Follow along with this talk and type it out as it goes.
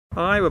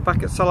Hi, we're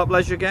back at Salop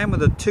Leisure again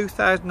with a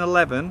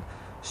 2011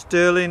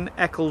 Sterling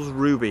Eccles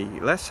Ruby.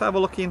 Let's have a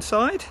look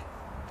inside.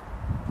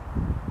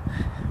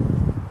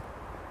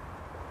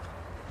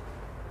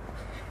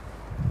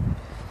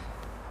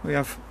 We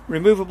have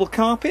removable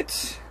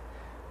carpets,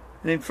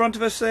 and in front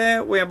of us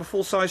there we have a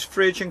full-size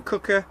fridge and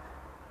cooker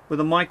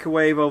with a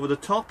microwave over the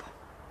top.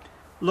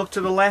 Look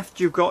to the left,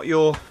 you've got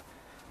your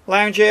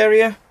lounge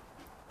area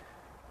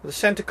with a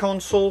centre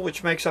console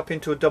which makes up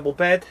into a double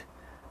bed.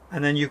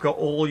 And then you've got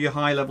all your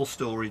high level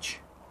storage.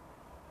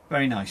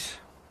 Very nice.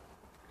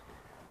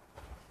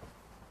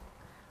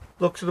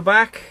 Look to the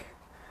back.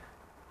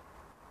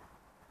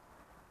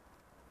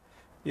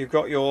 You've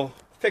got your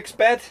fixed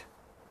bed,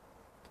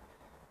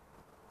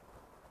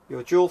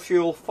 your dual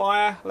fuel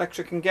fire,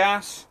 electric and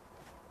gas,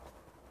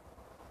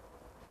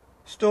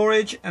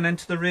 storage, and then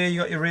to the rear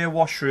you got your rear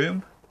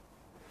washroom,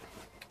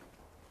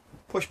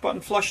 push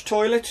button flush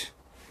toilet,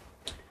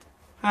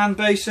 hand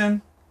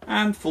basin,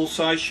 and full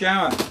size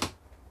shower.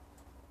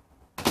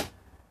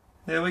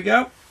 There we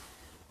go.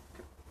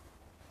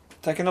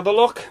 Take another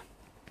look.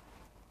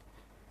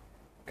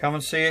 Come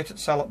and see it at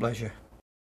Salop Leisure.